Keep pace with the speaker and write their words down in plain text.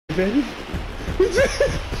Baby. We did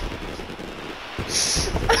it!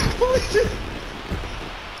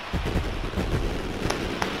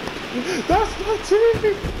 That's my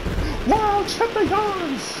team! Wow,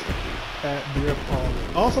 champions! At beer pong.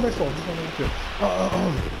 Also next one.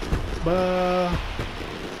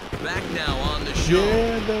 Back now on the show.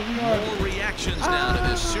 Yeah, there we are. More reactions now to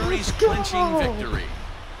this series clinching victory.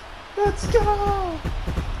 Let's go!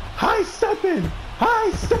 High stepping!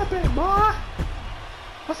 High stepping, boy!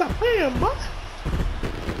 What's that plan, boy?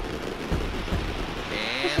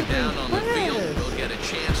 And down on the field, we'll get a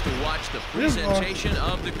chance to watch the presentation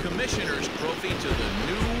of the Commissioner's Trophy to the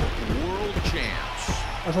new World Champs.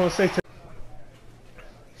 I just want to say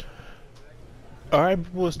alright,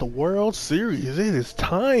 people, it's the World Series. It is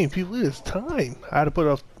time, people. It is time. I had to put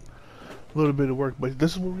up a little bit of work, but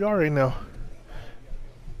this is where we are right now.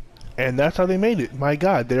 And that's how they made it. My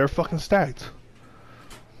God, they are fucking stacked.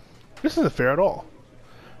 This isn't fair at all.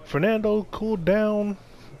 Fernando cooled down.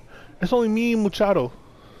 It's only me and Machado.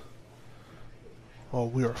 Oh,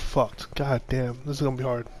 we are fucked. God damn, this is gonna be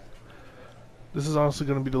hard. This is honestly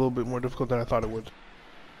gonna be a little bit more difficult than I thought it would.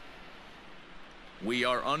 We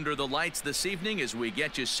are under the lights this evening as we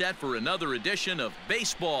get you set for another edition of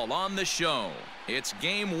Baseball on the Show. It's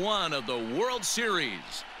Game 1 of the World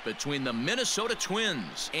Series between the Minnesota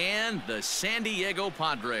Twins and the San Diego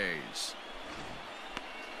Padres.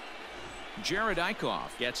 Jared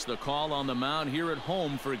Eichhoff gets the call on the mound here at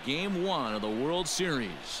home for Game 1 of the World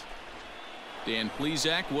Series. Dan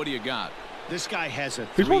Plesac, what do you got? This guy has a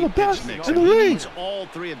three-pitch mix. in the league. He needs all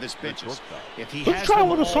three of his pitches. If he Let's has try them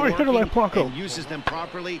with a all sorry hitter like working Blanco and uses them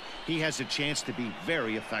properly, he has a chance to be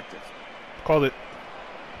very effective. Called it.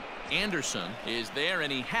 Anderson is there,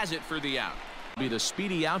 and he has it for the out. Be the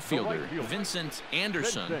speedy outfielder, Vincent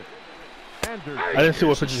Anderson. I didn't see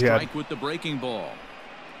what pitches he had. Strike with the breaking ball.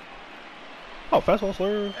 Oh, fastball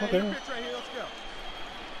slur. Okay.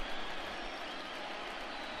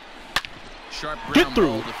 Sharp Get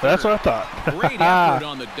through. That's what I thought. Great effort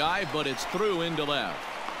on the dive, but it's through into left.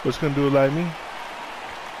 What's gonna do it like me?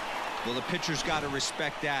 Well, the pitcher's got to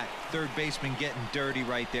respect that. Third baseman getting dirty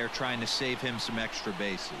right there, trying to save him some extra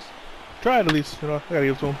bases. Try it at least. You know, I gotta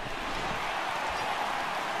give it to him.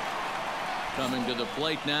 Coming to the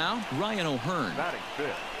plate now, Ryan O'Hearn. Batting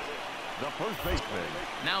fifth, the first baseman.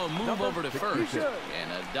 Now a move over to first and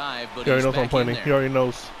a dive, but He already he's knows I'm back in playing. there. He already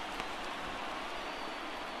knows.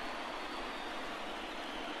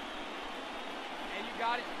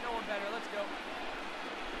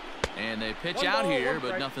 And they pitch out here,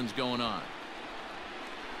 but nothing's going on.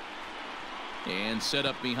 And set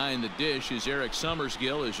up behind the dish is Eric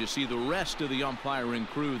Summerskill, as you see the rest of the umpiring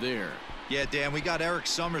crew there. Yeah, Dan, we got Eric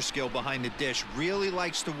Summerskill behind the dish. Really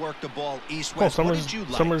likes to work the ball east-west. What did you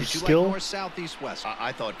like? Did you like north, south, east, west?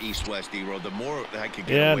 I thought east-west, D-Row. The more I could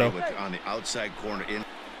get away with on the outside corner in.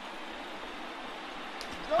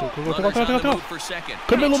 Go. For second.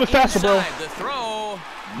 Could be a little bit faster, bro. The throw,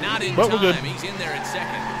 not in But we're good. time. He's in there at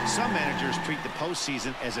second. Some managers treat the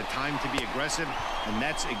postseason as a time to be aggressive, and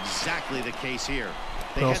that's exactly the case here.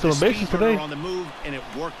 They had the speed runner on the move, and it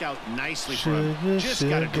worked out nicely for him. Just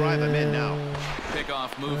got to drive him in now.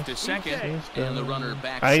 Pickoff move to second, and the runner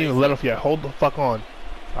back. I ain't even let off yet. Hold the fuck on.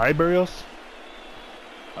 All right, Barrios.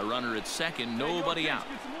 A runner at second, nobody out.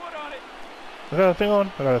 I got a thing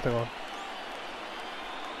on.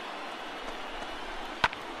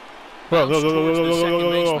 Bro,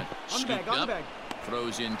 go. Scooped up,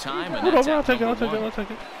 throws in time, and Hold that's on, out I'll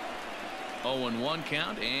take it. 0-1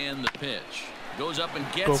 count, and the pitch. Goes up and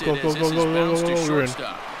gets Go, it as this is bounced to we're in.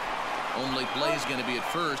 shortstop. Only play is going to be at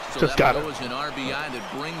first, so Just that got goes an RBI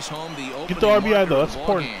that brings home the opening. Get the RBI though. That's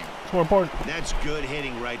marker of the important. ballgame. It's more important. That's good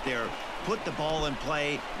hitting right there. Put the ball in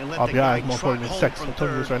play and let the RBI guy is more trot important than home sex. from I'm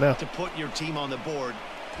telling you this third right now. to put your team on the board.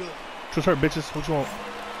 Good. Just hurt, bitches. What you want?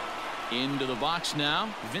 Into the box now.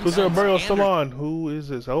 Who's there? Barrios still on. Who is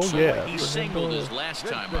this? Oh yeah. He singled his last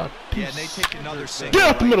time up. Yeah, and they take another single. Get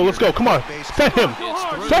up the middle. Let's go. Come on. Set him.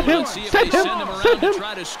 Set him. Let's see if Set they him. send him around Set to him.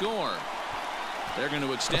 try to score. They're going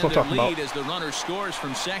to extend That's their what I'm lead talking as the runner scores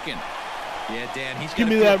from second. Yeah, Dan, he's Give going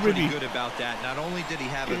to me feel that pretty Ribby. good about that. Not only did he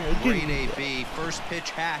have a Yeah, great give me AB, first pitch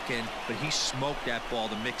hacking, but he smoked that ball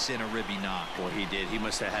to mix in a Ribby knock. Boy, he did. He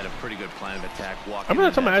must have had a pretty good plan of attack. I remember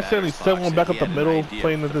that time I accidentally set one back up the middle,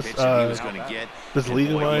 playing with this this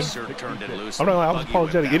leading line. I'm not. I was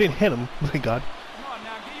apologetic. It didn't hit him. Thank God.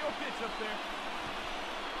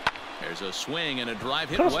 There's a swing and a drive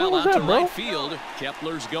hit What kind of well swing out was to that, bro? right field.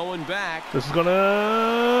 Kepler's going back. This is gonna.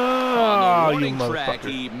 On the You warning track, motherfucker.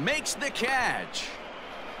 he makes the catch.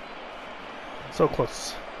 So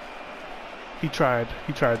close. He tried.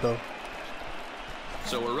 He tried though.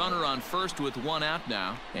 So a runner on first with one out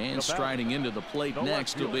now. And striding into the plate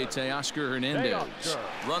next will be Teoscar Hernandez.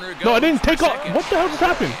 Runner goes. No, I didn't take off. What the hell just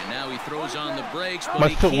happened? And now he throws on the brakes, but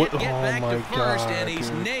he can't get back to first, and he's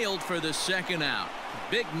nailed for the second out.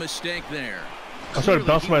 Big mistake there. I started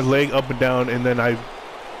bouncing my leg up and down, and then I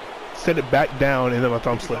set it back down, and then my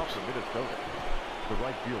thumb slipped. The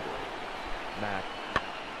right fielder, Mac.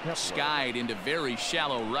 Skied into very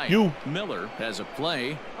shallow right. Miller has a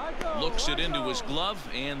play, looks it into his glove,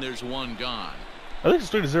 and there's one gone. I think it's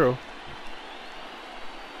 3-0.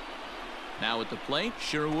 Now at the plate,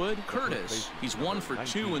 Sherwood Curtis. He's 1 for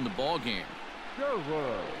 2 in the ball game.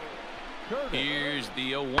 Here's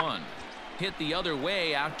the 0-1. Hit the other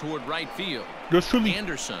way out toward right field.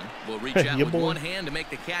 Anderson will reach out with one hand to make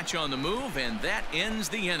the catch on the move, and that ends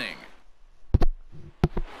the inning.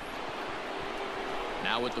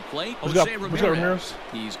 Now at the plate, Jose Ramirez.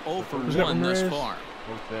 He's 0 for 1 thus far.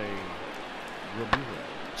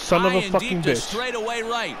 Son of a fucking bitch. Straight away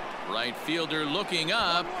right. Right fielder looking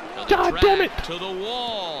up. God damn it. To the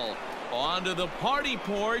wall. Onto the party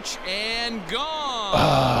porch and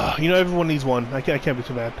gone. You know, everyone needs one. I can't be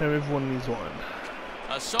too bad. Everyone needs one.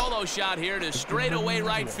 A solo shot here to straightaway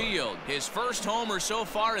right field. His first homer so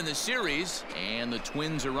far in the series, and the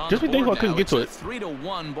Twins are on the board now. Couldn't get to it.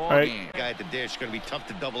 3-1 ball game. Guy at the dish, going to be tough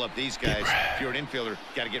to double up these guys. If you're an infielder,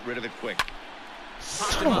 got to get rid of it quick.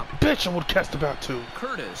 Son of a bitch! I would cast about two.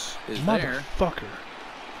 Curtis is there. Motherfucker.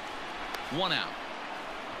 One out.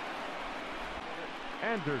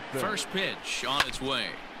 Anderson. First pitch on its way.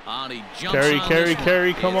 He jumps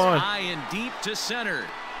Carry, come on. High and deep to center.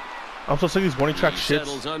 I'm so sick of these warning track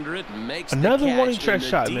shits. Under it and makes another the warning track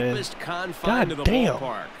shot, man. God damn.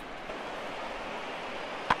 Ballpark.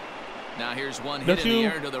 Now here's one hit in the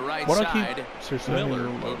air to the right side. Miller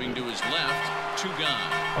moving to his left. 2 gone.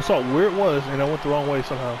 I saw where it was, and I went the wrong way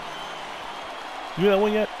somehow. You hear that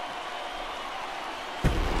one yet?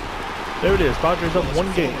 There it is. Padres up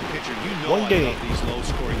 1 game. One game. These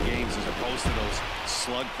low-scoring games as opposed to those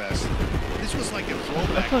slugfest. This was like a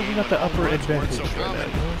throwback game. We got the upper advantage so common,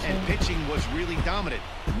 and pitching was really dominant.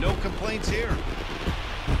 No complaints here.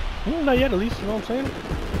 Not yet, at least. You know what I'm saying?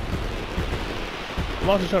 I'm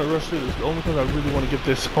also trying to rush through this. Only because I really want to get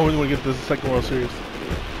this. I really want to get this second World Series.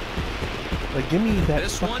 Like, give me that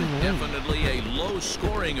this fucking one ring. Definitely a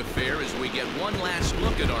low-scoring affair as we get one last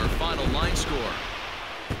look at our final line score.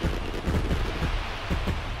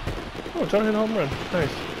 Oh, trying to hit a home run.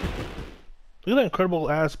 Nice. Look at that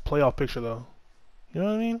incredible ass playoff picture, though. You know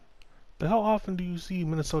what I mean? But how often do you see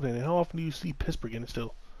Minnesota in it? How often do you see Pittsburgh in it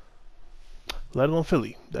still? Let alone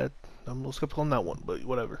Philly. That I'm a little skeptical on that one, but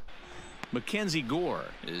whatever. Mackenzie Gore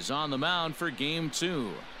is on the mound for game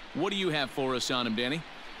 2. What do you have for us on him, Danny?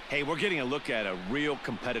 Hey, we're getting a look at a real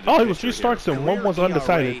competitive. Oh, it was 3 starts and 1 was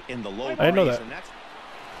undecided. I didn't know that.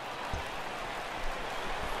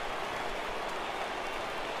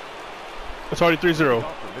 It's already 3-0.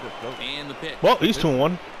 And the pitch. Well, he's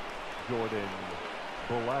 2-1. Jordan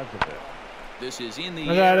Bolazovic. This is in the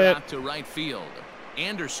air out to right field.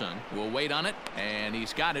 Anderson will wait on it, and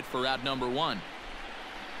he's got it for out number 1.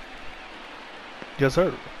 Yes,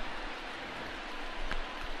 sir.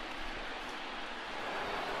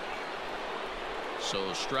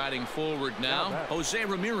 So striding forward now, Jose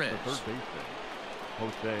Ramirez. The third baseman,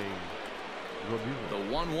 Jose Ramirez. The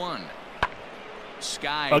 1-1.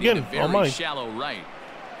 Sky again, into very shallow right.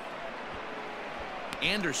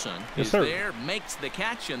 Anderson is there, makes the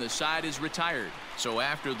catch, and the side is retired. So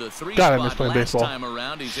after the 3 spot last time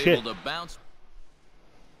around, he's able to bounce.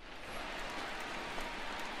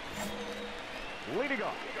 Leading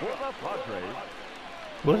off for the Padres.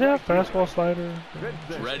 Was that fastball slider?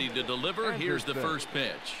 Ready to deliver. Here's the first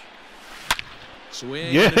pitch.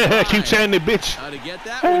 Swing. Yeah, keep saying it, bitch. How to get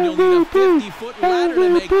that one? You'll need a 50-foot ladder to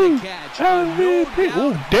make the catch.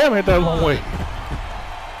 Oh, damn, hit that a long way.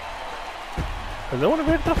 Has no one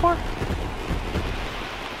ever hit that far?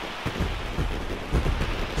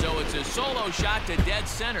 So it's a solo shot to dead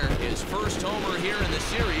center. His first homer here in the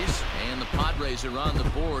series. And the Padres are on the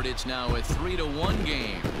board. It's now a 3-1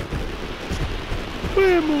 game.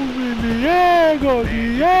 We're moving Diego,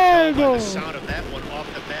 Diego. The sound of that one off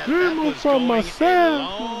the bat. Vimos from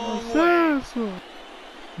myself.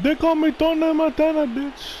 They call me Tony Montana,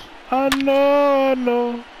 bitch. I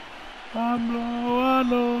know.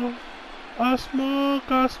 I smoke.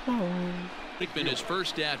 Been his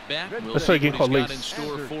first at bat. Let's say game called in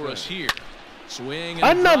store for us here. Swing.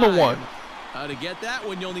 Another one. How to get that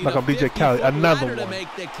one? You'll need like a DJ Cali. Another one. To make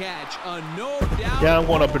the catch. A no doubt. Yeah, I'm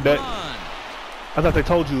going up a deck. I thought they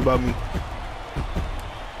told you about me.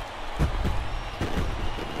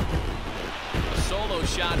 A solo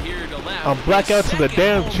shot here to left. half. I'm blackout to the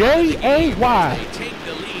damn J-A-Y. They take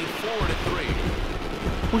the lead 4-3.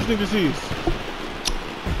 What do you think this is?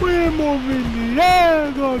 We're moving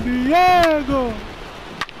Diego.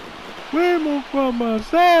 We're moving from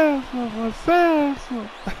Marcelo.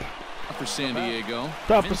 For San Diego.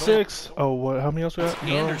 Top for 6. Oh, what? How many else we got?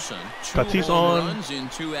 Anderson, Tatis home on. runs in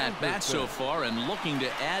 2 at-bats so far and looking to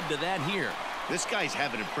add to that here. This guy's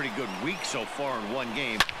having a pretty good week so far in one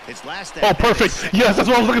game. His last Oh, perfect. Yes, that's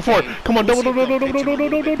what I was looking for. Come on, double.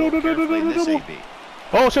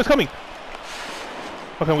 Oh, shit's coming.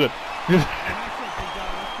 Okay, I'm good.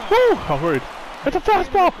 Woo! I was worried. It's a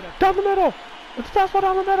fastball down the middle. It's a fastball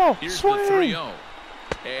down the middle. Here's Swing. the 3-0.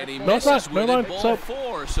 And he misses with it, ball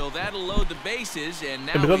 4, so that'll load the bases. And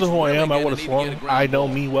now because of who I am, I would have need swung. I know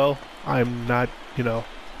me well. I'm not, not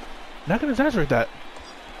going to exaggerate that.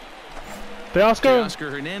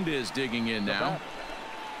 Teoscar Hernandez digging in now.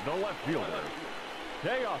 The left fielder,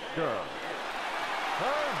 Teoscar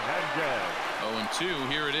Hernandez. 0-2,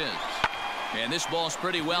 here it is. And this ball's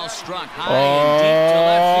pretty well struck high and deep to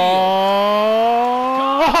left field.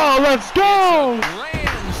 Oh, let's go! It's a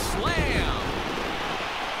grand slam.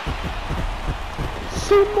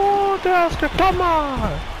 Simon Teoscar, come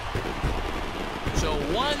on! So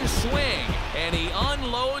one swing, and he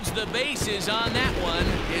unloads the bases on that one.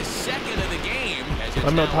 His second of the game.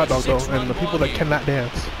 I'm not hot dog though, and the people that cannot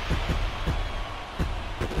dance.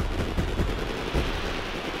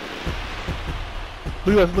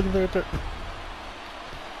 Look at that, look at that right there.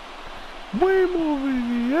 We're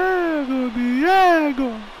moving Diego.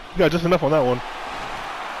 You got just enough on that one.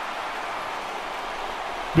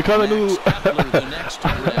 Because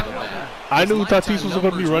I knew Tatis was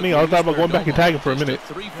going to be running. I was thought about going back and tagging for a minute.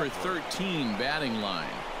 3 for 13 batting line.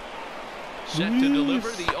 Set to deliver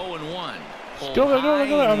the 0-1. Go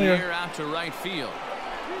out here. Out to right field.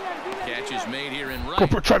 Catch is made here in right.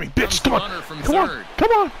 Go try me, bitch. Come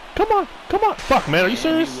on. Fuck, man, are you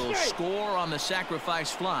serious? He will score on the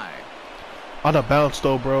sacrifice fly. On a bounce,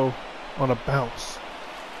 though, bro. On a bounce.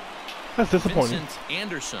 That's disappointing. Vincent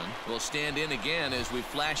Anderson will stand in again as we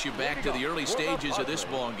flash you back to the early stages of this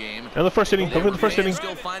ball game. And the first inning.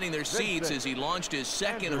 Still finding their seats as he launched his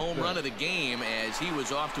second home run of the game as he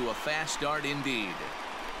was off to a fast start indeed.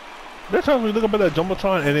 There are times we look up at that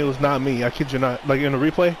Jumbotron and it was not me. I kid you not. Like in the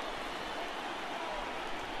replay.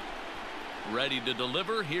 Ready to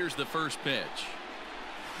deliver. Here's the first pitch.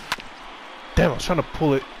 Damn, I was trying to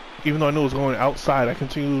pull it. Even though I knew it was going outside, I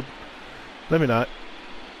continued. Let me not.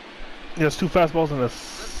 Yes, 2 fastballs and a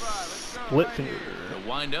split finger. The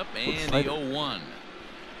windup and the 0-1.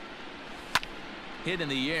 Hit in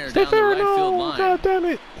the air Stay down the right field line. God damn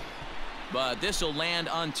it. But this will land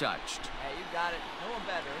untouched. Hey, you got it. No one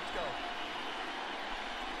better. Let's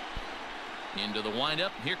go. Into the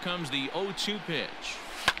windup. Here comes the 0-2 pitch.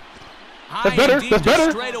 That's better. That's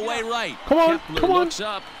better. Straight away right. Come on. Kepler Come on. looks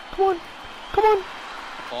up. Come on. Come on.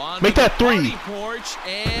 On Make that 3. Porch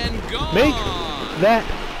and gone. Make that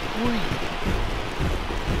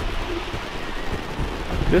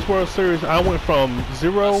 3. This World Series, I went from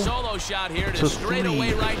 0 a solo shot here to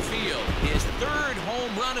straightaway right field. His 3rd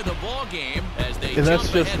home run of the ball game as they and that's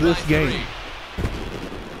just this game.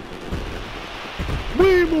 3.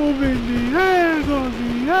 We moving Diego.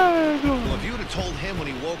 Well, if you would have told him when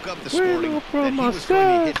he woke up this morning that he was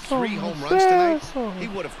going to hit 3 home runs tonight, he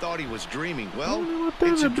would have thought he was dreaming. Well,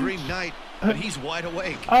 it's a dream night, but he's wide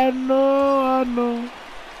awake. I know.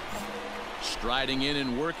 Striding in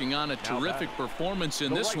and working on a terrific performance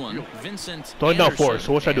in this one, Vincent Throwing down Anderson. 4,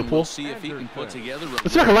 so what should I do, pull? We'll see if he can put together a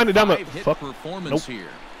Let's see if I can land it down the hit performance here.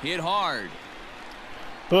 Hit hard.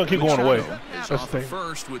 Don't keep going away. That's the Off thing.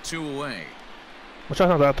 first with 2 away. Which I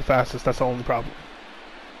not out the fastest. That's the only problem.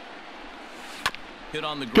 Hit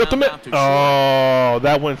on the Get the ground. Oh,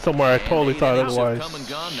 that went somewhere I totally thought otherwise. Come and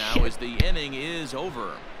gone now as the inning is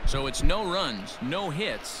over. So it's no runs, no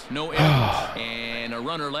hits, no errors, and a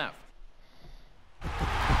runner left.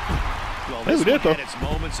 Well, this one had its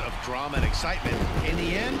moments of drama and excitement. In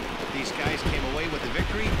the end, these guys came away with the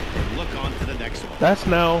victory and look on to the next one. That's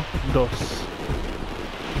now dos.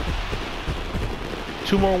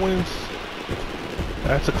 2 more wins.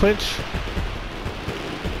 That's a clinch.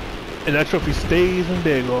 And that trophy stays in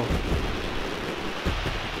Dago.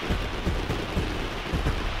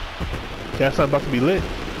 That's not about to be lit.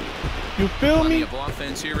 You feel me? Plenty of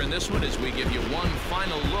offense here in this one as we give you one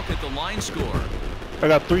final look at the line score. I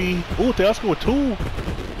got 3. Ooh, Teoscar with 2.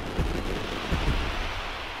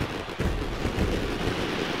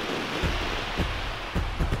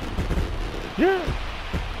 Yeah.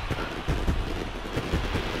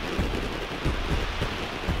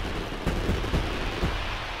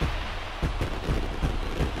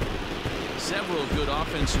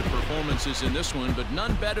 offensive performances in this one, but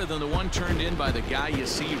none better than the one turned in by the guy you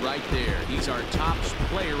see right there. He's our top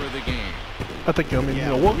player of the game. I think, I mean,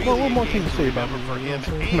 yeah, you know, really one more thing to say about him. for him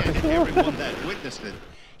and everyone that witnessed it.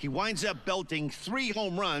 He winds up belting 3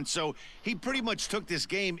 home runs, so he pretty much took this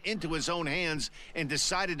game into his own hands and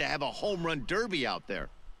decided to have a home run derby out there.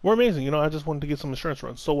 We're amazing, you know. I just wanted to get some insurance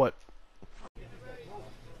runs. So what?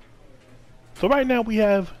 So right now we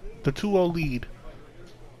have the 2-0 lead,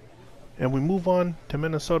 and we move on to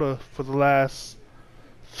Minnesota for the last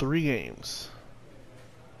 3 games.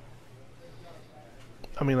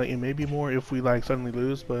 I mean, like, it may be more if we like suddenly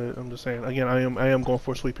lose, but I'm just saying. Again, I am going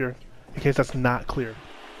for a sweep here, in case that's not clear.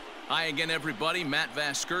 Hi again, everybody. Matt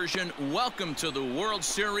Vasgersian. Welcome to the World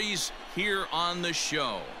Series here on the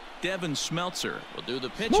show. Devin Smeltzer will do the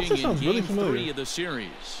pitching in Game 3 of the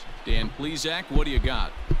series. Dan Plesac, what do you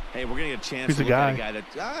got? Hey, we're going to get a chance to look at a guy that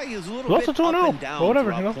he's a little bit up and down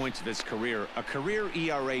whatever, throughout points of his career. A career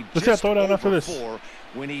ERA let's just throw down over after this. 4.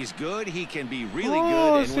 When he's good, he can be really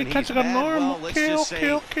good, and when he's bad, well, let's just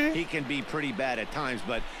say he can be pretty bad at times.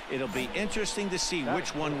 But it'll be interesting to see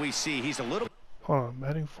which one we see. He's a little... Hold on,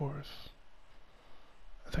 batting fourth.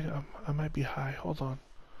 I think I might be high. Hold on.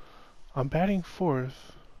 I'm batting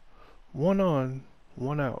fourth. 1 on,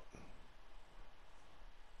 1 out.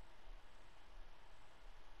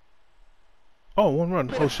 Oh, 1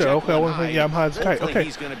 run. Oh shit. Okay, I wasn't thinking. Yeah, I'm high as a kite. Okay. I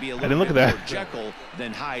didn't look at that.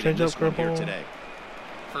 Change up, curveball. Today.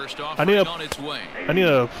 First off, I need a. on its way. I need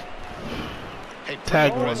a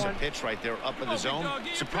tag one. Pitch right there up in the zone.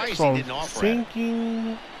 Surprised So he didn't offer it.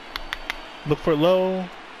 thinking. Look for it low.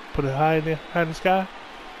 Put it high in the sky.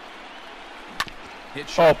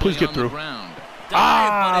 Oh, please get through.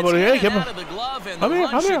 But hey, give him. I'm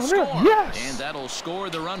here. Yes. And that'll score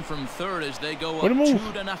the run from third as they go up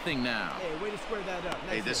 2-0 now. Hey, way to square that up.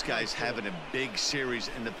 Hey, this guy's having a big series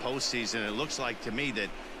in the postseason. It looks like to me that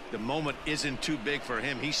the moment isn't too big for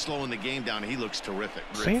him. He's slowing the game down. He looks terrific.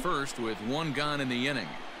 First with 1 gone in the inning.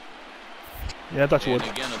 Yeah, I thought you would.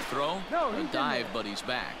 Again a throw. A dive, but he's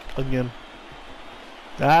back. Again.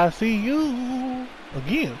 I see you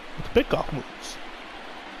again with the pickoff moves.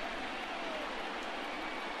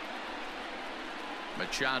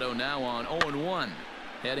 Machado now on 0-1,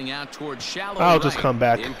 heading out towards shallow I'll right. just come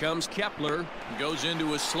back. In comes Kepler, goes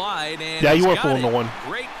into a slide, and yeah, you were fooling the one.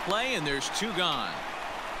 Great play, and there's 2 gone.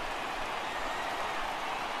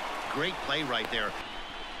 Great play right there.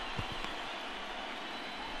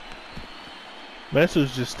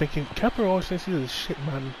 Messer's just thinking. Kepler always thinks he's a shit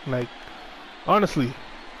man. Like, honestly,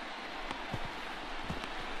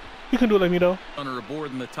 you can do it like me though. Runner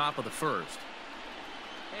aboard in the top of the first.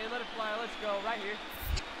 Hey, let it fly. Let's go right here.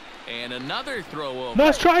 And another throw over.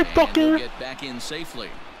 Nice try, fucker. Get back in safely.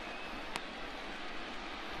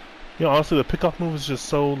 You know, honestly, the pickoff move is just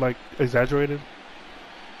so like exaggerated.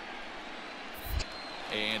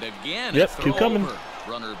 And again, yep, keep coming. Over.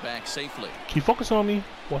 Runner back safely. Keep focusing on me.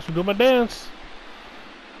 Watch me do my dance.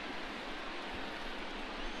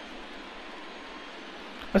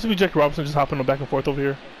 I see Jacque Robinson just hopping back and forth over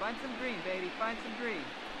here. Hey, find some green, baby. Find some green.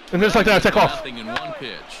 And just like that, I take off. Nothing in 1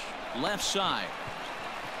 pitch. Left side.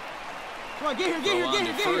 Come on, get here.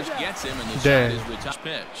 First gets him, and the side is the top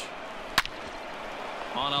pitch.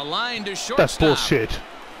 On a line to shortstop. That's bullshit.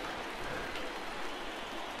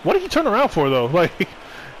 What did he turn around for, though? Like,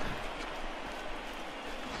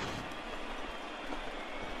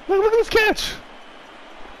 look at this catch.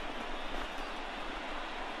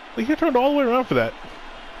 Like, he turned all the way around for that.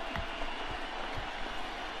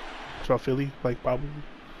 It's about Philly, like, probably. You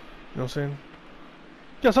know what I'm saying?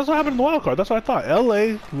 Yes, that's what happened in the wild card. That's what I thought.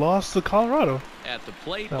 LA lost to Colorado. At the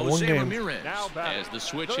plate, Jose Ramirez, as the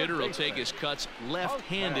switch hitter will take his cuts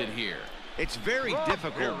left-handed here. It's very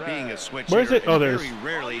difficult being a switch hitter. Where is it? Oh, there it is. Very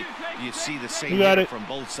rarely you see the same hitter from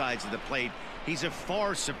both sides of the plate. He's a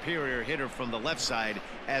far superior hitter from the left side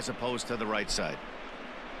as opposed to the right side.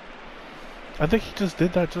 I think he just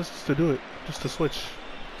did that just to do it, just to switch.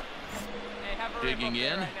 Digging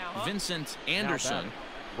in, right now, Vincent Anderson.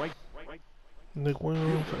 Nick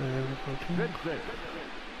Williams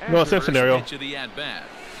no, same scenario. To the at bat.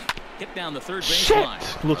 Hit down the third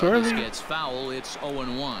baseline. Look early. This gets foul. It's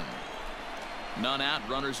 0-1. None out.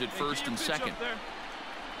 Runners at first and second.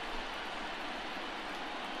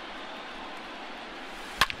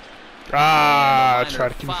 I try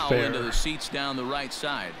to keep it fair. Into the seats down the right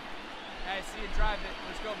side. I see it. Drive it.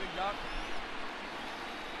 Let's go, big dog.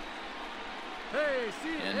 Hey,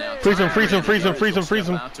 see it. Freeze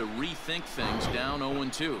him. About to rethink things down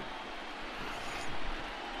 0-2.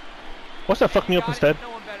 What's that fuck me up instead?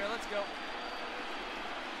 No one better. Let's go.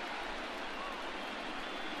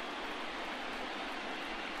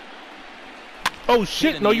 Oh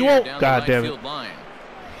shit! No, you won't. God damn it! Line.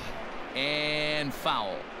 And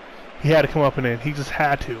foul. He had to come up and in. He just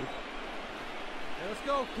had to. Hey, let's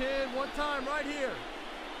go, kid. One time right here.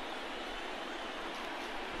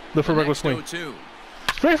 Look for regular swing.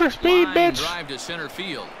 Straight for speed, Line bitch. Drive to center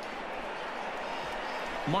field.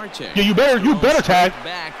 Marte. Yeah, you better tag.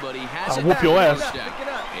 Back, but he I'll whoop your ass.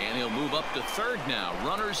 And he'll move up to third now.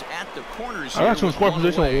 Runners at the corners. I got to score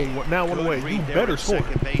position. Now one away. You better score.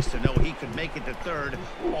 Second base to know he could make it to third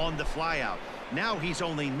on the flyout. Now he's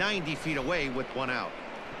only 90 feet away with one out.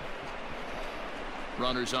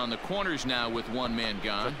 Runners on the corners now with one man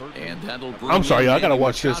gone, and that'll bring. I'm sorry, I gotta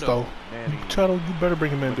watch Machado. this though. Machado, you better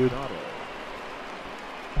bring him in, dude.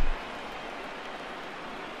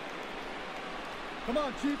 Come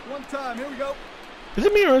on, Chief. One time. Here we go. Is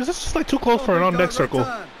it me or is this just like too close for an on-deck circle?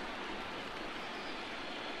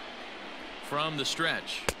 From the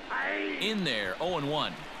stretch, in there,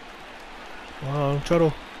 0-1.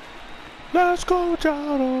 Machado. Let's go,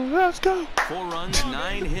 Machado. Let's go. 4 runs,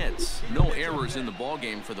 9 hits, no errors in the ball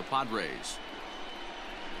game for the Padres.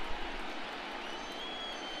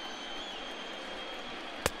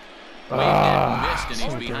 Missed, and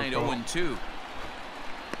he's behind 0-2.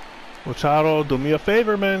 Machado, do me a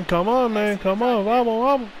favor, man. Come on, man. Come on. Vamos,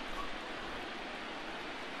 vamos.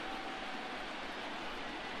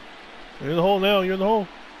 You're in the hole now. You're in the hole.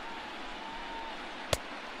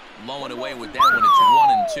 Low and away with that one.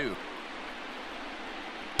 It's 1-2.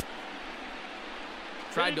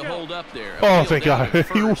 Tried to hold up there. Oh, thank God.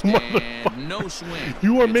 You motherfucker. No swing.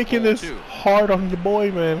 You are making this hard on your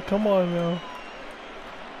boy, man. Come on now.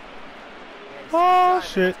 Oh,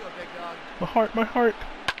 shit. My heart.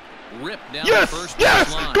 Ripped down yes, the first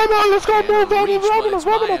yes! line. Come on, let's go, And move, reached, but Vámonos, it's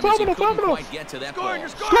by him as he vámonos, couldn't vámonos. quite get to that ball.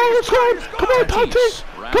 Score! Come on, Tatis!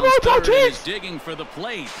 Come on, Rounds third and is Tatis! digging for the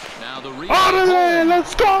plate. Now the Órale,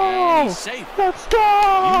 let's go! safe. Let's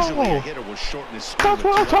go! Usually a hitter will shorten his swing. That's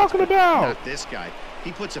what I'm talking about. Not this guy.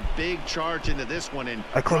 He puts a big charge into this one and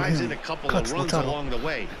I drives in a couple of runs along the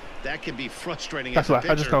way. That can be frustrating. That's as a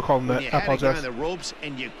why I just gotta call him that. You I had a guy apologize. on the ropes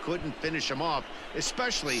and you couldn't finish him off,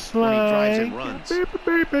 especially when he drives and runs.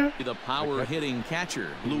 The power hitting catcher,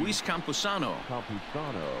 Luis Camposano.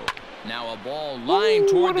 Now a ball lined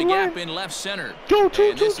toward the gap in left center. And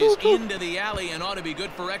this is into the alley and ought to be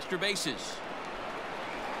good for extra bases.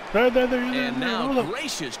 And now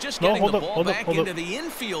gracious, just getting the ball back into the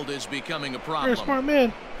infield is becoming a problem. You're a smart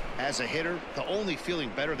man. As a hitter, the only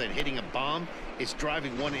feeling better than hitting a bomb is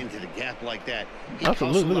driving one into the gap like that. He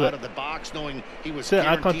hustled out of the box knowing he was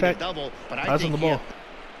guaranteed a double, but I think he had...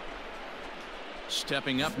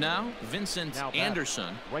 Stepping up now, Vincent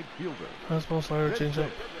Anderson. Right fielder. That's supposed to change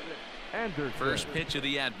up. First pitch of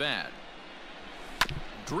the at-bat.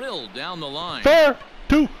 Drilled down the line. Fair.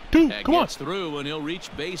 2-2. Come on. Gets through, and he'll reach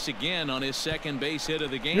base again on his second base hit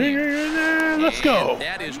of the game. Let's go. And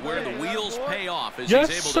that is where the wheels pay off as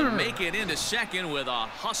he's able to make it into second with a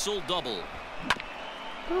hustle double.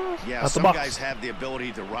 Yeah, some guys have the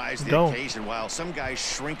ability to rise to the occasion, while some guys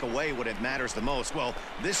shrink away when it matters the most. Well,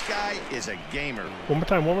 this guy is a gamer. One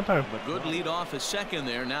more time. Good lead off at second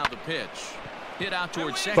there. Now the pitch. Hit out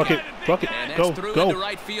towards second. Fuck it. And Go. into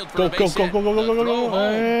right field for a base hit. Go.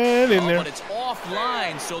 And in there. But it's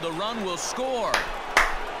offline, so the run will score.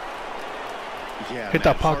 Yeah, hit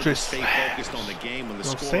that Padres. Stay focused on the game when the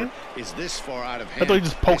score is this far out of hand. I thought he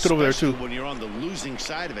just poked it over there too. When you're on the losing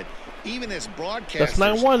side of it, even as broadcasters, that's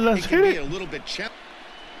 9-1. Let's hit it. A little bit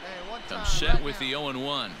I'm set with the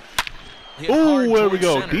 0-1. Oh, there we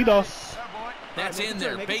go. DDoS. That's in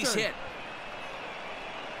there. Base hit.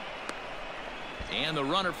 And the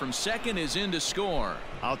runner from second is in to score.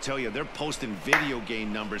 I'll tell you, they're posting video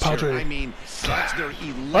game numbers Padre. here. I mean, that's their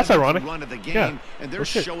 11th run of the game, and they're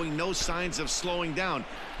shit. showing no signs of slowing down.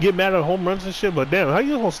 Get mad at home runs and shit, but damn, how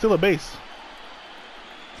you gonna steal a base?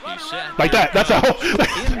 He's set. Like that. That's how.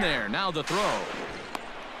 In there. Now the throw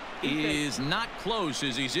is not close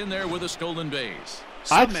as he's in there with a stolen base.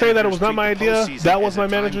 I'd say that it was not my idea. That was my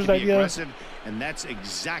manager's idea. And that's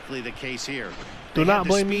exactly the case here. Do not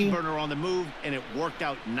blame me. Speed burner on the move, and it worked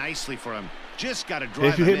out nicely for him. Just got to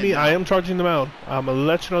drive. If you hit me, I am charging them out. I'm gonna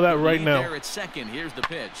let you know that right now. There at second. Here's the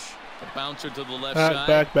pitch. A bouncer to the left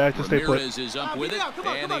side. Back to stay put. Ramirez is up with it,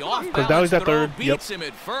 and the Because now he's at third. Beats him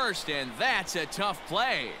at first, and that's a tough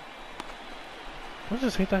play. I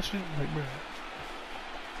just hate that shit. Like, bro.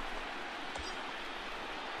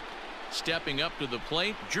 Stepping up to the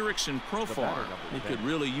plate, Jurickson Profar. He could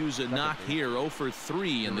really use a knock here. 0 for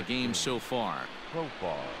 3 in the game so far. A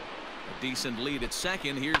decent lead at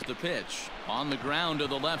second. Here's the pitch. On the ground to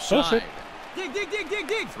the left side. Dig.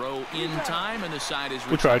 Throw in time, and the side is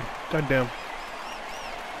We tried. God damn.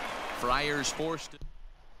 Friars forced.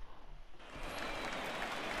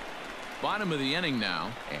 Bottom of the inning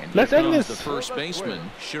now, and let's end this. The first baseman,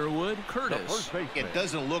 Sherwood Curtis. It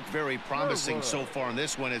doesn't look very promising so far in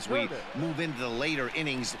this one as we move into the later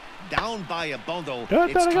innings. Down by a bundle,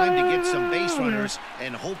 it's time to get some base runners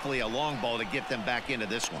and hopefully a long ball to get them back into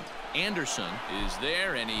this one. Anderson is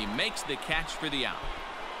there, and he makes the catch for the out.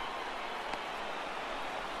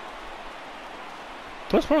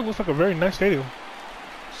 This park looks like a very nice stadium.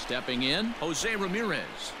 Stepping in, Jose Ramirez.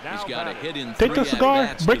 He's got a hit in Take 3 a cigar,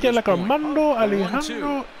 at-bats break to it like this Armando point.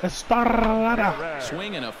 Alejandro Estarrada.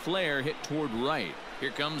 Swing and a flare hit toward right. Here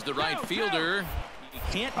comes the right fielder. He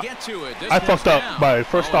can't get to it. This I fucked up down. by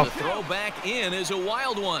first off. The throw back in is a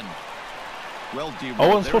wild one. Well, I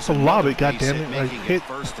wasn't supposed to lob it, goddammit. Like hit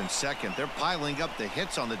first and second. They're piling up the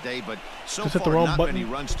hits on the day, but so just hit far the wrong not button. many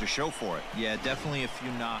runs to show for it. Yeah, definitely a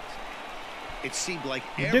few knocks. It seemed like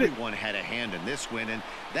everyone had a hand in this win, and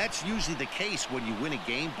that's usually the case when you win a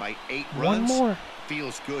game by 8 runs. One more.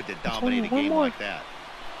 Feels good to dominate a game like that.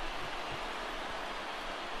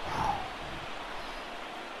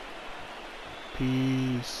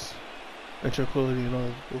 Peace. And tranquility and all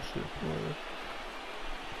this bullshit. Whatever.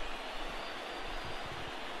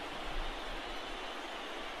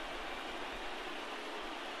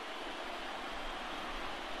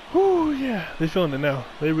 Whew, yeah. They feeling it now.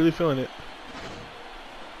 They really feeling it.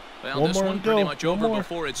 Well, this one pretty much over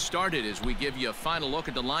before it started as we give you a final look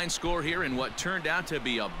at the line score here in what turned out to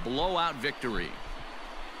be a blowout victory.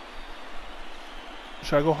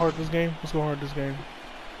 Should I go hard this game? Let's go hard this game.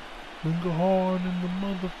 We can go hard in the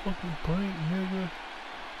motherfucking paint, nigga.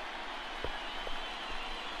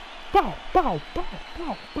 Bow, bow, bow,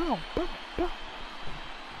 bow, bow, bow, bow.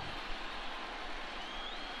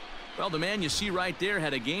 Well, the man you see right there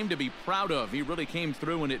had a game to be proud of. He really came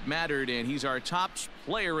through when it mattered, and he's our top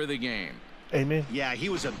player of the game. Amen. Yeah, he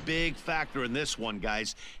was a big factor in this one,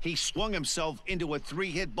 guys. He swung himself into a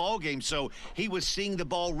 3-hit ball game, so he was seeing the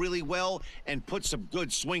ball really well and put some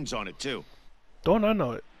good swings on it, too. Don't I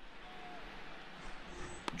know it?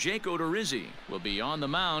 Jake Odorizzi will be on the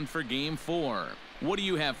mound for Game 4. What do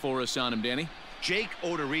you have for us on him, Danny? Jake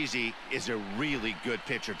Odorizzi is a really good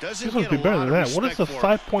pitcher. Doesn't He's supposed to get be a better lot than of that. What is the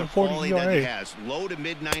respect for 5.40 that he ERA? has. Low to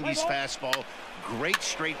mid-90s fastball, great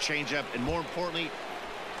straight changeup, and more importantly,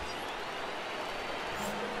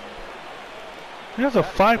 He has a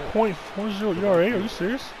 5.40 ERA. Are you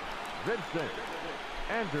serious?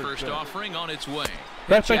 First offering on its way.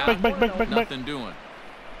 Back, back. Nothing doing.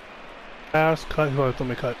 Pass, cut. He's going to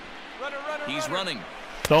me cut. He's running.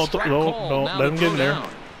 Don't let him get in there.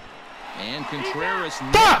 And Contreras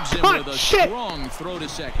nabs him with a strong throw to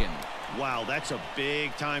second. wow, that's a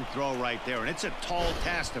big-time throw right there, and it's a tall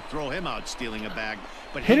task to throw him out stealing a bag.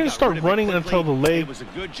 But he didn't start running until the leg it was a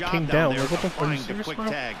good job came down. there Like, what the fuck? find the quick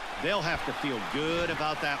tag. They'll have to feel good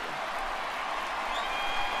about that.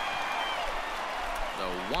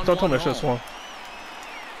 The 1-1 shit swung.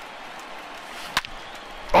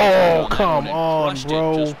 Oh, come on,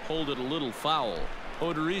 bro. Just pulled it a little foul.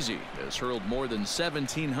 Odorizzi has hurled more than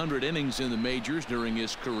 1,700 innings in the majors during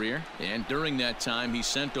his career, and during that time he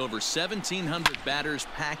sent over 1,700 batters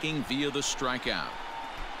packing via the strikeout.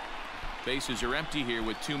 Bases are empty here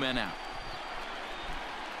with 2 men out.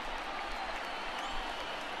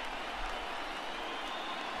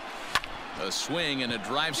 A swing and a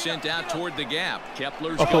drive sent out toward the gap.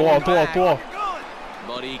 Kepler's going back.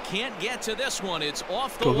 But he can't get to this one. It's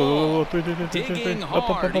off the wall. Digging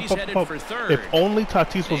hard. He's headed for third. If only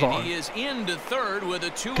Tatis was on. He is into third with a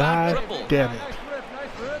 2-out God triple. Damn it.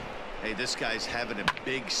 Hey, this guy's having a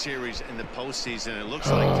big series in the postseason. It looks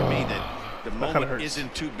like to me that the moment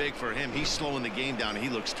isn't too big for him. He's slowing the game down. He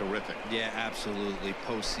looks terrific. Yeah, absolutely.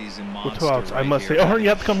 Postseason monster. With 2 outs, right I must here. say. Oh, you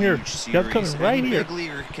have to come here. You have to come Series. right here. Big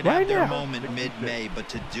leaguer can Right have their now. moment mid-May, but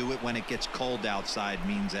to do it when it gets cold outside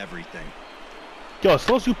means everything. Yo, as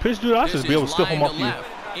soon as you pitch, dude, I should be able to steal him off you.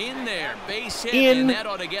 In there, base hit, In. and that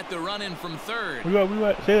ought to get the run in from third. We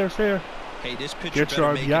got. Stay there. Hey, this pitcher Get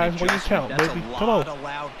your better make RBIs an when you count, adjustment. That's baby. a Come lot on. of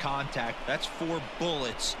loud contact. That's 4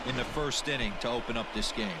 bullets in the first inning to open up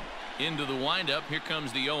this game. Into the windup. Here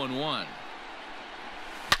comes the 0-1.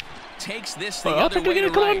 Takes this the other way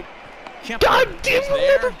to right. God damn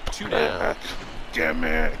it! 2 down. Damn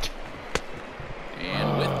it.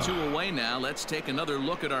 And with 2 away now, let's take another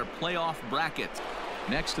look at our playoff bracket.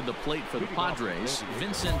 Next to the plate for the Padres,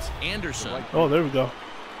 Vincent Anderson. Oh, there we go.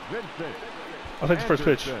 I'll take the first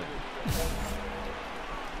pitch.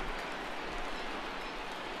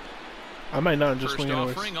 I might not just swing anyways.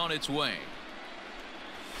 First offering on its way.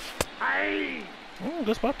 Oh,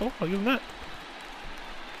 good spot though. I'll give him that.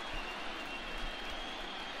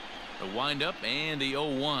 The windup and the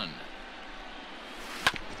 0-1.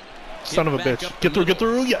 Son of a bitch. Get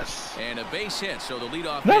through, yes. And a base hit, so the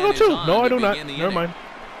leadoff No, man go is two. on No, I to do not. begin the Never inning. mind.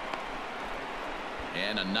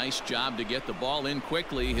 And a nice job to get the ball in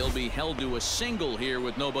quickly. He'll be held to a single here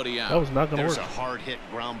with nobody out. That was not going to work. There's a hard hit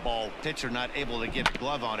ground ball. Pitcher not able to get a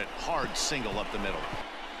glove on it. Hard single up the middle.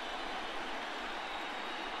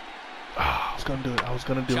 I was going to do it. I was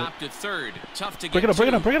going to do it. Chopped at third. Tough to Bring get it up, bring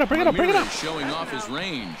it up, bring it up, bring it up, bring it up. Showing off his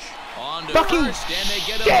range. On to Fucking first, and they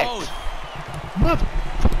get shit. them both. Mother.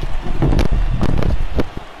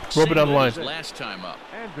 Rub it down the line. Last time up.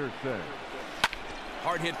 Anderson.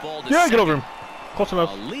 Hard hit ball to Yeah, second. get over him. Close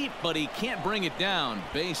enough. A leap, but he can't bring it down.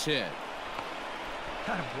 Base hit.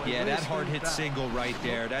 Yeah, that hard hit single right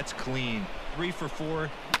there. That's clean. 3 for 4.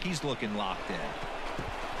 He's looking locked in.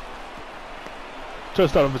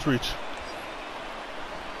 Just out of his reach.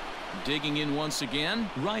 Digging in once again,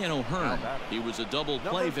 Ryan O'Hearn. He was a double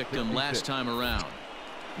play victim last time around.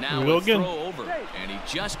 Now a throw over, and he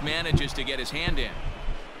just manages to get his hand in.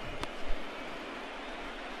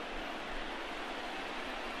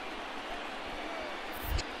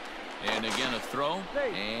 And again a throw,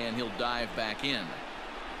 and he'll dive back in.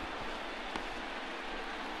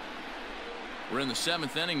 We're in the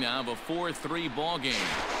 7th inning now of a 4-3 ball game.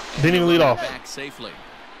 Didn't even lead off. Back safely.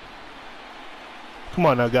 Come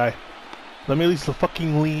on now, guy. Let me at least the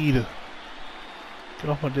fucking lead. Get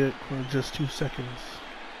off my dick for just 2 seconds.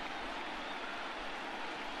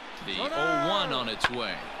 The 0-1 on its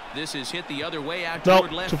way. This is hit the other way out Nope,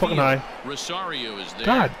 toward left too fucking field. high. Rosario is there.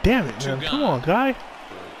 God damn it, man. Come on, guy.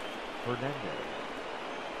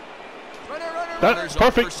 That's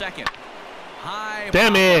perfect. For second. High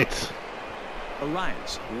Damn pop. it.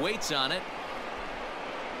 Arias waits on it.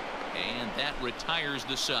 And that retires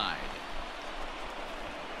the side.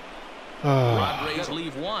 Padres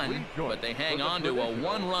leave one, but they hang on to a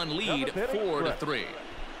 1-run lead, 4-3.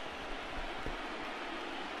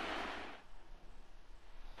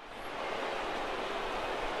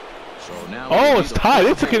 So now it's tied.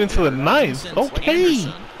 They took it into the 9th.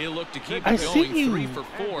 Okay. He'll look to keep I it see going. you. 3 for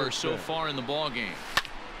 4 so far in the ball game.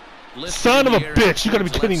 Son of a bitch! You gotta be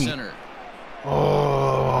kidding me. Center.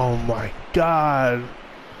 Oh my God.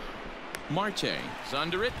 Marte is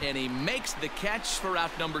under it, and he makes the catch for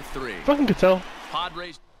out number 3. Fucking could tell.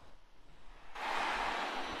 Padres.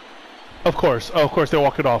 Of course they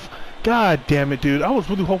walk it off. God damn it, dude. I was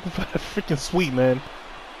really hoping for that freaking sweep, man.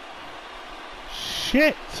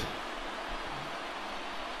 Shit.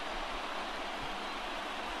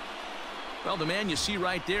 Well, the man you see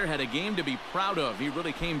right there had a game to be proud of. He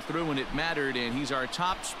really came through when it mattered, and he's our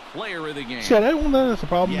top player of the game. Shit, I don't know that's a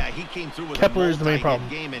problem. Yeah, he came through with Kepler a is the main problem.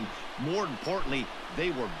 game, and more importantly, they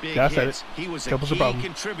were big Yeah, I said hits. it. He was a Kepler's the key problem.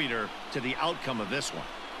 contributor to the outcome of this one.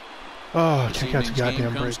 Oh, This can't catch a evening's goddamn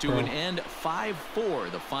game comes break, to bro. an end,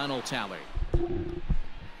 5-4, the final tally.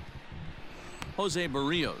 Jose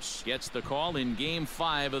Barrios gets the call in Game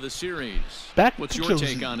 5 of the series. Back What's to your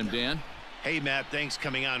Chelsea. take on him, Dan? Hey, Matt, thanks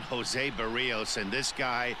coming on Jose Barrios, and this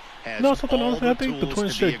guy has No, something all else. the I think the tools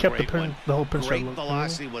Twins to should be have a kept the great one. whole pinch Great look.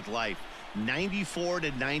 velocity with life. 94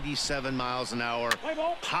 to 97 miles an hour.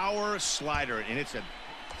 Power slider, and it's a...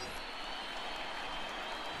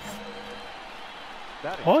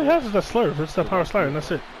 All he has is that slurve. It's that power slider, and that's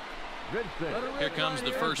it. Here comes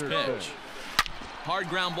the first pitch. Hard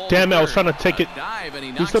ground ball. Damn it, I was trying to take it. Dive, and he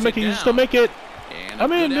You knocks still make it. You down. still make it. And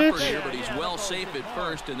I'm a in, good effort bitch. here, but he's well safe at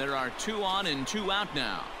first, and there are 2 on and 2 out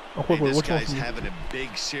now. Oh, wait, this which one? guy's having a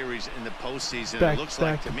big series in the postseason. Back, It looks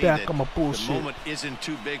back, like to me back that on my the bullshit. moment isn't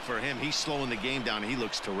too big for him. He's slowing the game down. He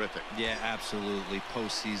looks terrific. Yeah, absolutely.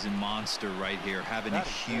 Postseason monster right here. Having a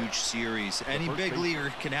huge series. Any big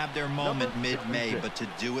leaguer can have their moment mid-May, but to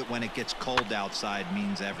do it when it gets cold outside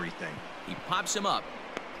means everything. He pops him up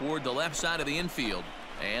toward the left side of the infield,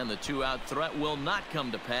 and the 2-out threat will not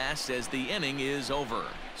come to pass as the inning is over.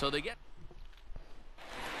 So they get...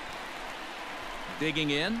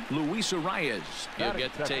 Digging in, Luis Arias. He'll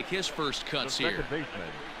get to take his first cuts here.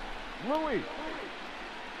 Luis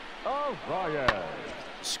Arias.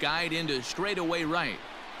 Skied into straightaway right.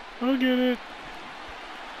 I'll get it.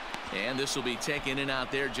 And this will be taken in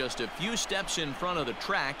out there just a few steps in front of the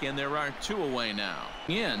track, and there are 2 away now.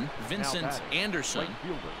 In, Vincent Anderson.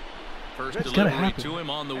 First It's gonna delivery happen. to him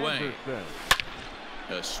on the way.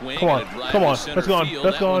 A swing Come on, and a drive come on, to center let's go on, field.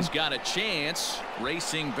 let's That go on. one's got a chance.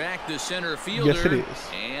 Racing back to center fielder. Yes, it is.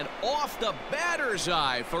 And off the batter's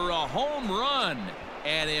eye for a home run.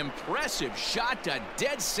 An impressive shot to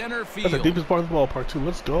dead center field. That's the deepest part of the ballpark, too.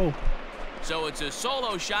 Let's go. So it's a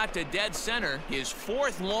solo shot to dead center, his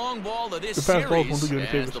 4th long ball of this The fastballs won't series, do you any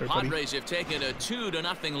as favors the there, buddy. Padres have taken a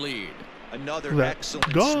 2-0 lead. Another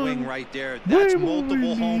excellent swing right there. That's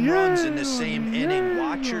multiple home runs in the same inning.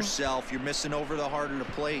 Watch yourself. You're missing over the heart of the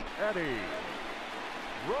plate.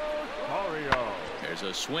 There's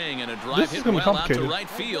a swing and a drive hit well out to right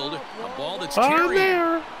field. A ball that's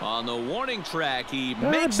carrying. On the warning track, he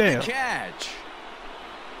makes the catch.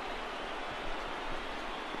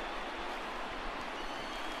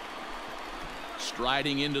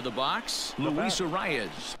 Striding into the box, Luis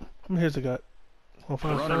Arias. Here's the gut.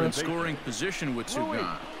 Runner in scoring position with two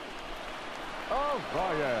gone.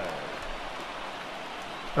 I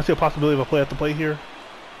see a possibility of a play at the plate here.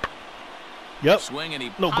 Yep. Swing and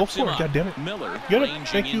he no, go for it. God damn it. Miller get it.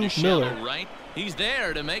 Thank you, Miller. Right. He's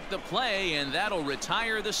there to make the play, and that'll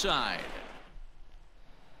retire the side.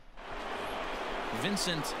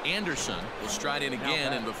 Vincent Anderson will stride in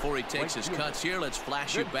again, and before he takes his cuts here, let's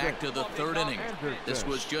flash you back to the third inning. This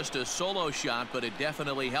was just a solo shot, but it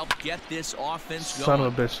definitely helped get this offense going. Son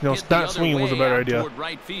of a bitch. You know, that swinging was a better idea. Toward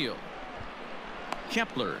right field.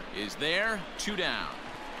 Kepler is there, 2 down.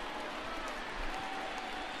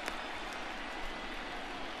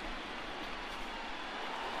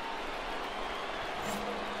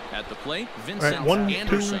 At the plate, Vincent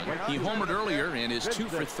Anderson. He homered earlier and is 2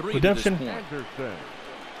 for 3 to this point.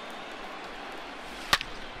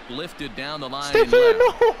 Lifted down the line. Stay fair,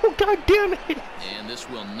 no! God damn it! And this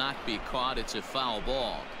will not be caught. It's a foul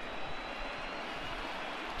ball.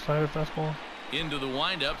 Slider fastball. Into the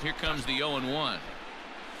windup. Here comes the 0-1.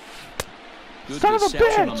 Good Son of a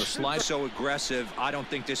reception on bitch! the slider. So aggressive. I don't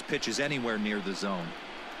think this pitch is anywhere near the zone.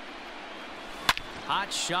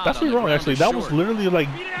 Hot shot. That's really wrong, actually. That was literally like.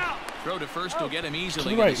 Throw to first will get him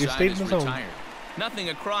easily. Right, it stayed in the zone. Retired. Nothing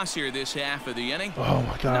across here this half of the inning. Oh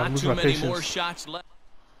my God! Not too many more shots left.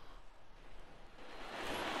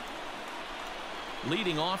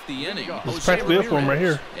 Leading off the inning, it's practically up for him right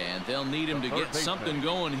here. And they'll need him to get something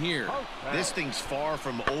going here. This thing's far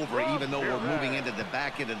from over, even though we're moving into the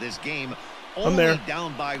back end of this game. I'm there. Only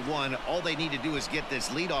down by 1. All they need to do is get this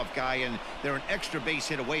leadoff guy, and they're an extra base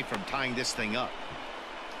hit away from tying this thing up.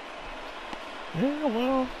 Yeah,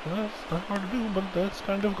 well, that's not hard to do, but that's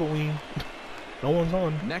kind of going. No one's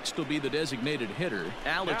on. Next will be the designated hitter,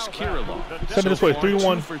 Alex Kirilloff. Send it this way,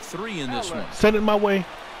 3-1. 2 for 3 in this one. Send it my way.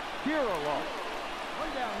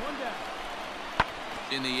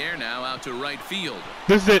 In the air now, out to right field.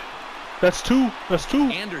 This is it. That's 2. That's 2.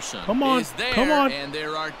 Anderson come on. Is there, come on. And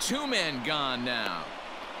there are 2 men gone now.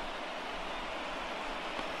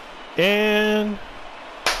 And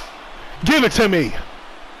give it to me.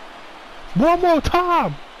 One more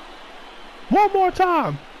time. One more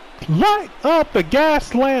time. Light up the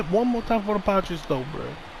gas lamp. One more time for the Padres, though, bro.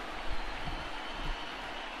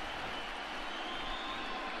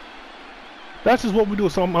 That's just what we do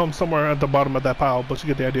somewhere at the bottom of that pile, but you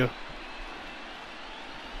get the idea.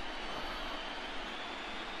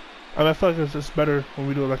 And I feel like it's just better when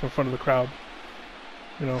we do it like in front of the crowd.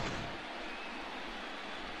 You know.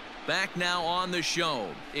 Back now on the show.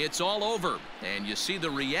 It's all over. And you see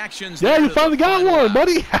the reactions. Yeah, you finally got one,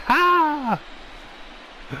 buddy.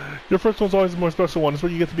 Your first one's always the more special one. It's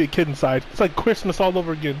where you get to be a kid inside. It's like Christmas all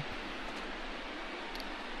over again.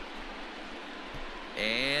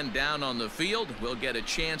 And down on the field, we'll get a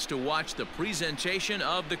chance to watch the presentation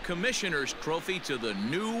of the Commissioner's Trophy to the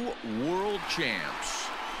new World Champs.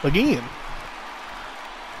 Again.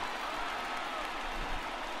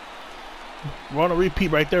 We're on a repeat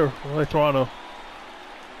right there. Right, Toronto.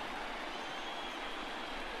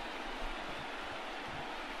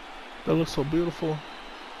 That looks so beautiful.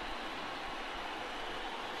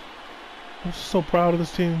 I'm just so proud of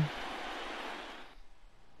this team.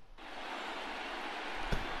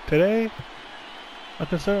 Today, I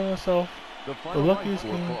consider myself the luckiest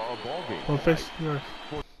team on the face of the earth.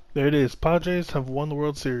 There it is. Padres have won the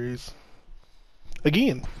World Series.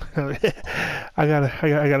 Again. I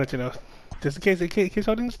gotta let you know. Just in case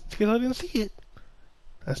I didn't see it.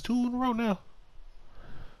 That's 2 in a row now.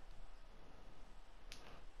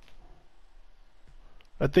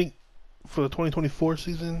 I think for the 2024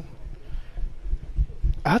 season,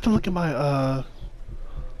 I have to look at my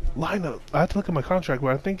lineup. I have to look at my contract,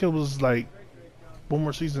 but I think it was like 1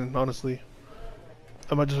 more season, honestly.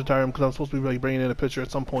 I might just retire him because I'm supposed to be like bringing in a pitcher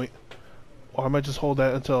at some point. Or I might just hold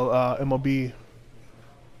that until MLB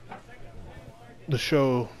The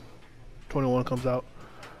Show 21 comes out.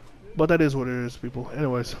 But that is what it is, people.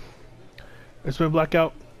 Anyways, it's been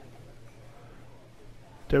Blackout.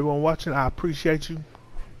 To everyone watching, I appreciate you.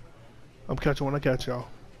 I'm catching when I catch y'all.